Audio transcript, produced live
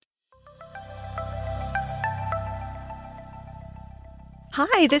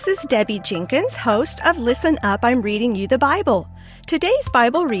Hi, this is Debbie Jenkins, host of Listen Up, I'm Reading You the Bible. Today's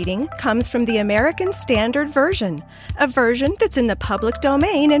Bible reading comes from the American Standard Version, a version that's in the public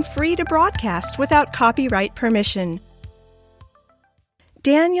domain and free to broadcast without copyright permission.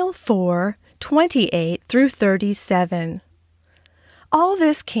 Daniel 4:28 through 37. All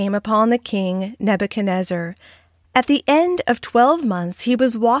this came upon the king Nebuchadnezzar. At the end of 12 months he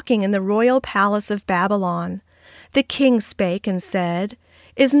was walking in the royal palace of Babylon. The king spake and said,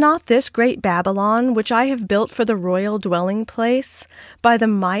 Is not this great Babylon, which I have built for the royal dwelling place, by the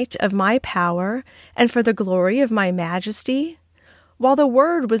might of my power, and for the glory of my majesty? While the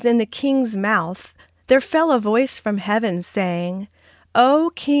word was in the king's mouth, there fell a voice from heaven, saying,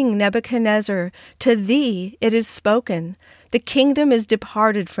 O King Nebuchadnezzar, to thee it is spoken, the kingdom is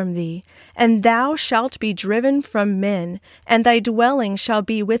departed from thee, and thou shalt be driven from men, and thy dwelling shall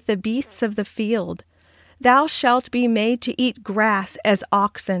be with the beasts of the field. Thou shalt be made to eat grass as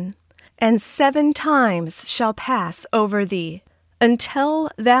oxen, and 7 times shall pass over thee, until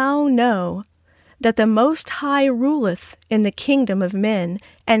thou know that the Most High ruleth in the kingdom of men,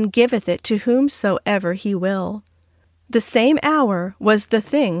 and giveth it to whomsoever he will. The same hour was the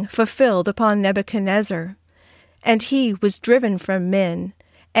thing fulfilled upon Nebuchadnezzar, and he was driven from men,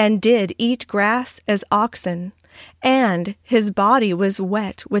 and did eat grass as oxen, and his body was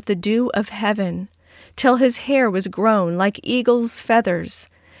wet with the dew of heaven, till his hair was grown like eagle's feathers,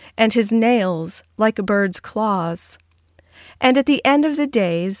 and his nails like a bird's claws. And at the end of the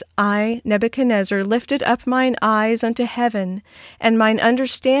days I, Nebuchadnezzar, lifted up mine eyes unto heaven, and mine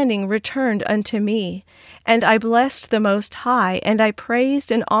understanding returned unto me. And I blessed the Most High, and I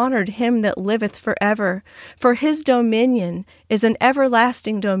praised and honored him that liveth forever. For his dominion is an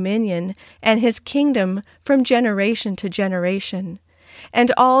everlasting dominion, and his kingdom from generation to generation.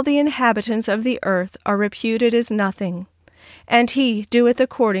 And all the inhabitants of the earth are reputed as nothing. And he doeth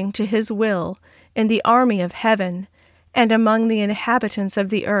according to his will in the army of heaven, and among the inhabitants of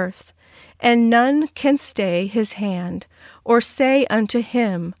the earth, and none can stay his hand, or say unto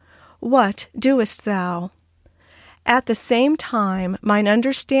him, What doest thou? At the same time mine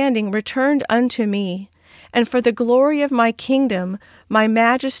understanding returned unto me, and for the glory of my kingdom my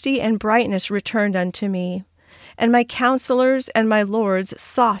majesty and brightness returned unto me. And my counselors and my lords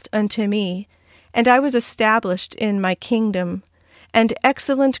sought unto me, and I was established in my kingdom, and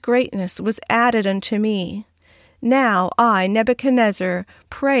excellent greatness was added unto me. Now I, Nebuchadnezzar,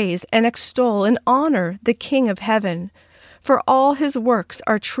 praise and extol and honor the King of heaven, for all his works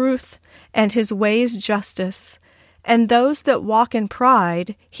are truth, and his ways justice, and those that walk in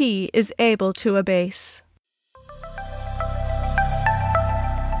pride he is able to abase.